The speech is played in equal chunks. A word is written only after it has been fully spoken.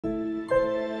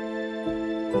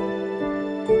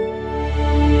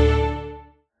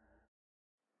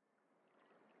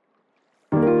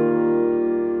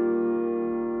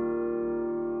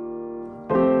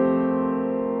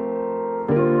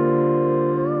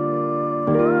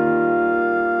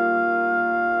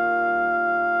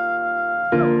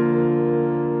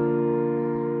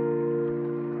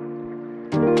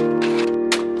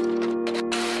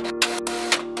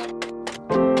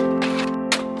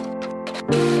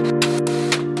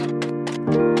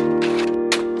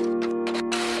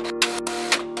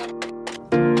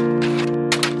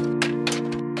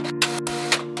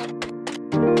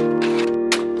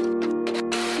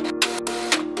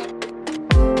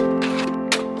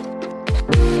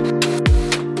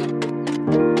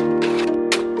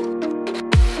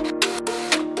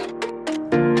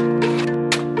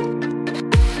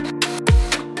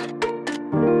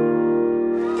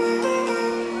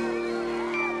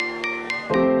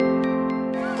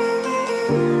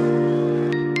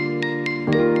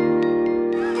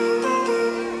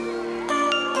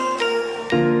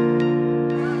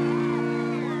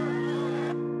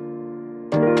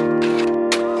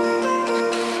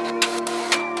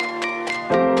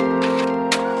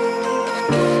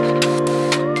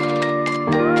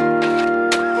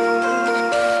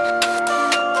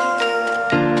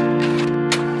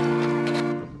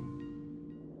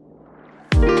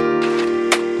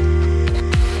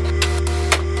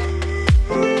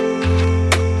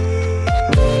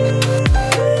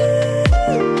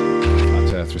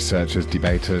Researchers,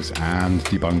 debaters and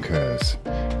debunkers.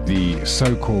 The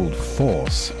so-called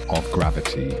force of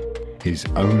gravity is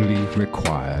only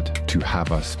required to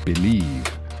have us believe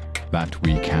that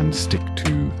we can stick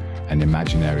to an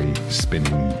imaginary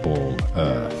spinning ball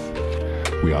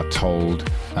Earth. We are told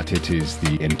that it is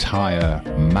the entire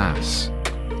mass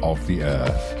of the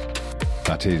Earth,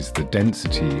 that is the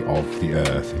density of the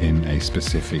Earth in a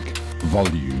specific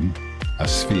volume, a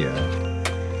sphere,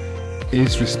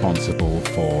 is responsible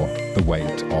for the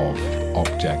weight of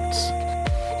objects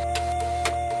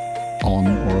on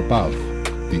or above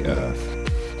the Earth.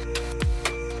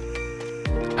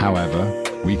 However,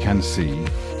 we can see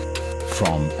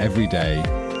from everyday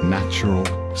natural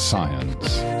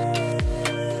science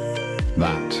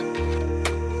that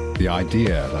the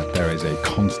idea that there is a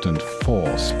constant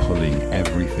force pulling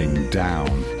everything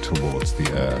down towards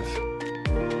the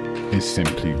Earth is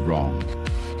simply wrong.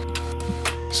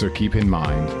 So keep in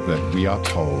mind that we are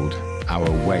told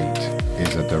our weight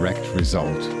is a direct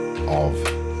result of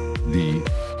the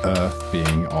Earth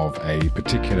being of a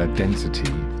particular density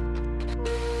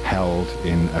held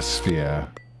in a sphere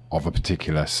of a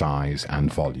particular size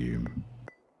and volume.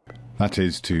 That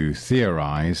is to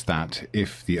theorize that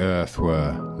if the Earth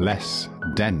were less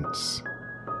dense,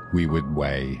 we would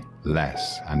weigh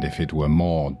less, and if it were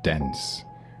more dense,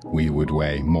 we would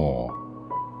weigh more.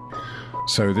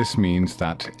 So this means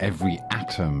that every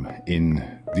atom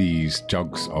in these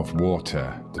jugs of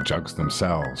water, the jugs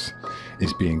themselves,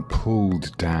 is being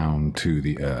pulled down to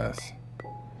the Earth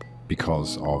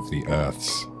because of the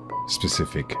Earth's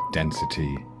specific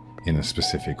density in a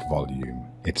specific volume,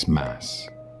 its mass.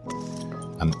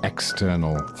 An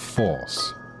external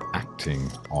force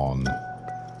acting on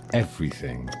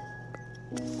everything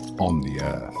on the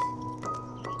Earth.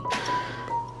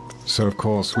 So of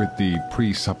course, with the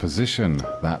presupposition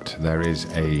that there is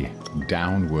a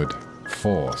downward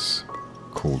force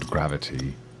called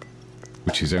gravity,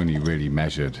 which is only really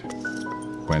measured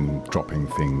when dropping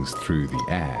things through the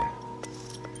air,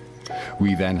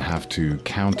 we then have to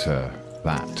counter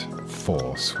that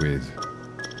force with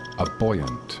a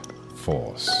buoyant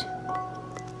force.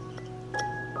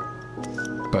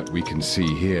 But we can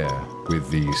see here with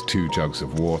these two jugs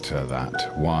of water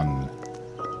that one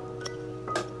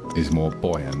is more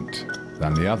buoyant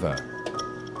than the other.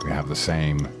 We have the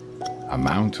same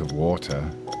amount of water,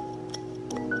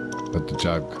 but the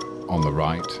jug on the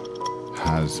right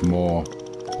has more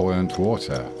buoyant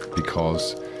water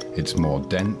because it's more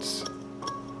dense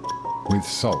with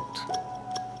salt.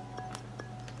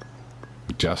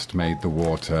 We just made the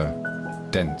water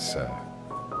denser.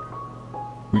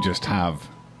 We just have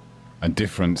a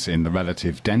difference in the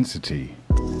relative density,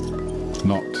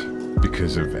 not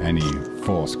because of any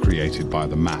force created by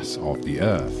the mass of the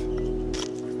Earth,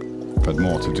 but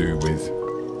more to do with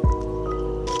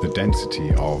the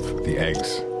density of the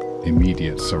egg's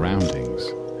immediate surroundings.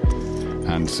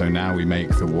 And so now we make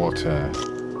the water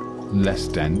less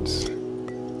dense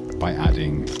by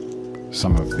adding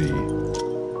some of the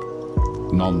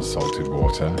non-salted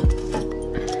water.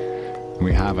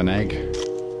 We have an egg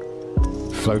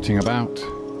floating about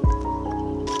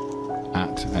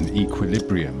at an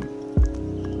equilibrium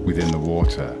within the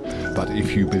water. But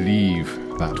if you believe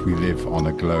that we live on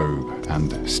a globe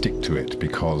and stick to it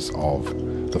because of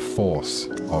the force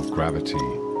of gravity,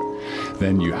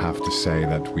 then you have to say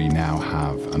that we now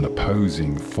have an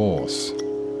opposing force,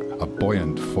 a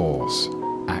buoyant force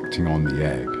acting on the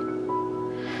egg.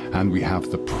 And we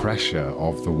have the pressure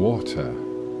of the water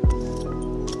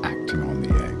acting on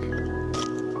the egg.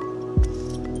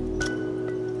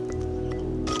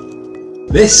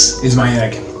 This is my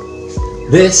egg.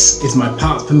 This is my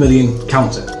parts per million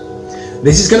counter.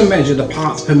 This is going to measure the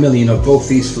parts per million of both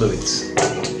these fluids.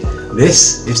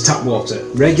 This is tap water,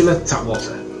 regular tap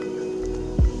water.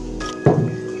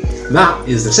 That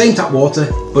is the same tap water,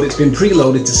 but it's been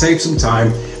preloaded to save some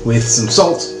time with some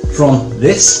salt from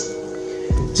this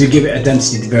to give it a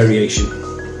density variation.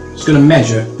 It's going to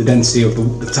measure the density of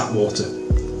the tap water.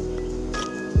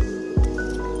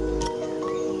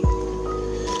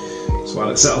 So while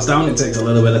it settles down, it takes a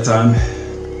little bit of time.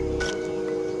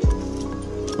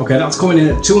 Okay, that's coming in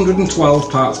at 212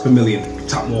 parts per million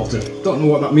tap water. Don't know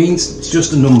what that means. It's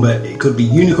just a number. It could be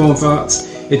unicorn farts.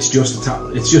 It's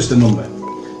just a number.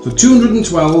 So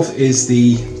 212 is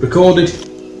the recorded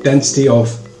density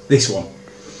of this one.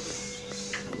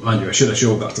 Mind you, I should have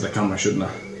showed that to the camera, shouldn't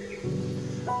I?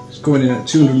 It's coming in at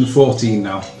 214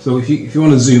 now. So if you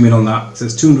want to zoom in on that, it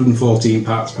says 214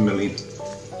 parts per million.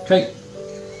 Okay.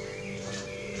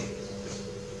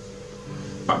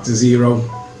 Back to 0.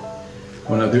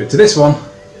 When I do it to this one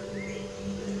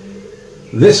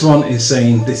is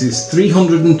saying this is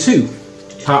 302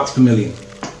 parts per million.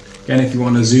 Again, if you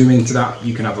want to zoom into that,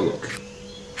 you can have a look.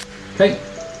 Okay,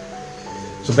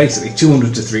 so basically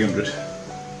 200 to 300.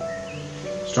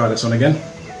 Let's try this one again.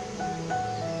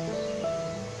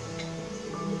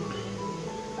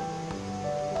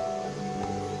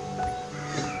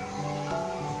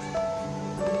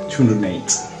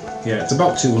 $208. Yeah, it's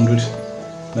about 200.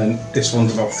 Then this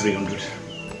one's about 300.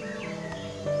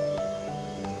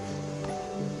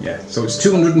 Yeah, so it's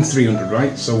 200 and 300,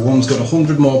 right? So one's got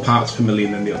 100 more parts per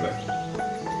million than the other.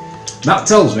 That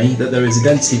tells me that there is a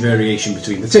density variation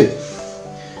between the two.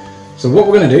 So what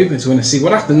we're going to do is we're going to see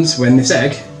what happens when this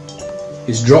egg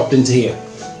is dropped into here.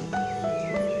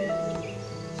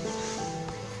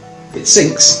 It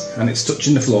sinks and it's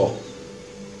touching the floor.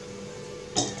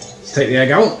 Let's take the egg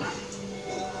out.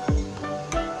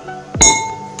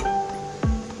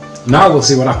 Now we'll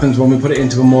see what happens when we put it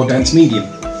into a more dense medium.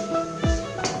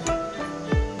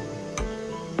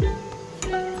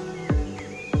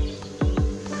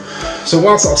 So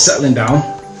whilst that's settling down,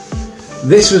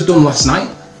 this was done last night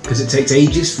because it takes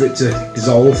ages for it to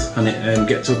dissolve and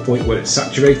get to a point where it's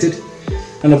saturated.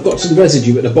 And I've got some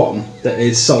residue at the bottom that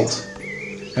is salt.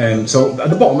 So at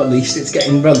the bottom at least it's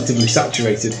getting relatively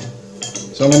saturated.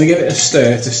 So I'm going to give it a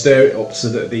stir to stir it up so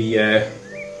that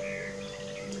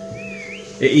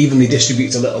it evenly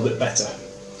distributes a little bit better.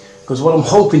 Because what I'm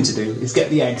hoping to do is get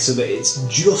the egg so that it's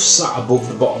just sat above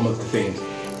the bottom of the thing.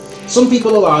 Some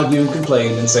people will argue and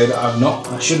complain and say that I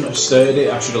shouldn't have stirred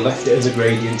it, I should have left it as a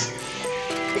gradient.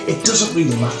 It doesn't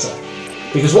really matter,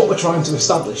 because what we're trying to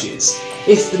establish is,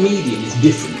 if the medium is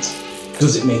different,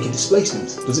 does it make a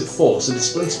displacement? Does it force a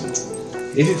displacement?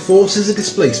 If it forces a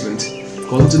displacement,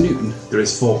 according to Newton, there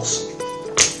is force.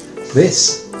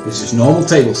 This is just normal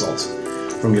table salt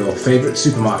from your favourite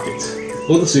supermarket.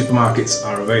 Other supermarkets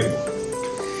are available.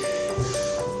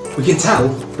 We can tell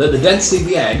that the density of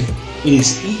the egg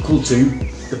is equal to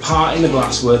the part in the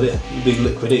glass where the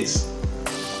liquid is.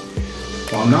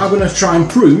 What I'm now going to try and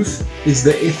prove is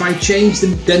that if I change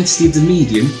the density of the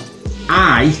medium,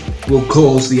 I will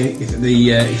cause the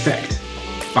effect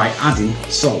by adding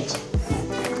salt.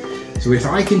 So if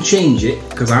I can change it,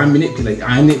 because I'm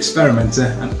the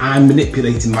experimenter and I'm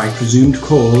manipulating my presumed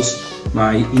cause,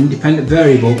 my independent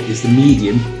variable is the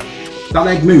medium, that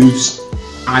egg moves,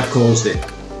 I've caused it.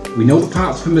 We know the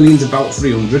parts per million is about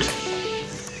 300.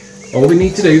 All we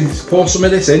need to do is pour some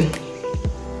of this in.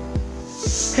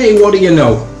 Hey, what do you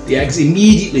know? The eggs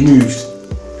immediately moved.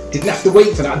 Didn't have to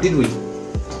wait for that, did we?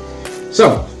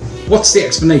 So, what's the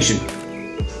explanation?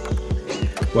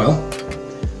 Well,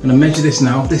 I'm going to measure this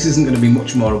now. This isn't going to be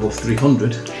much more above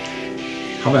 300.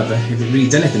 However, if it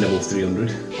reads anything above 300,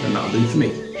 then that'll do for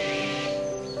me.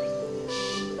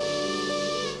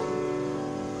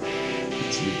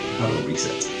 Let's have a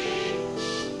reset.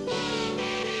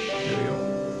 There we go.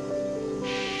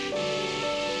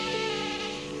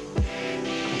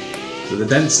 So the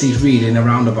density is reading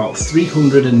around about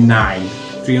 309,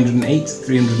 308,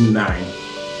 309.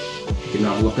 You can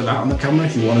have a look at that on the camera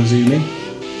if you want to zoom in.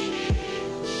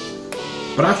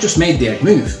 But I've just made the egg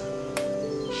move.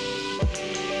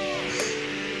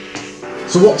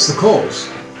 So what's the cause?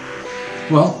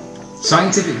 Well,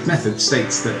 scientific method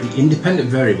states that the independent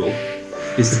variable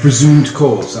is the presumed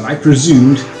cause, and I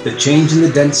presumed that changing the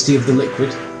density of the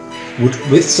liquid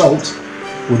with salt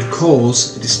would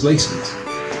cause a displacement.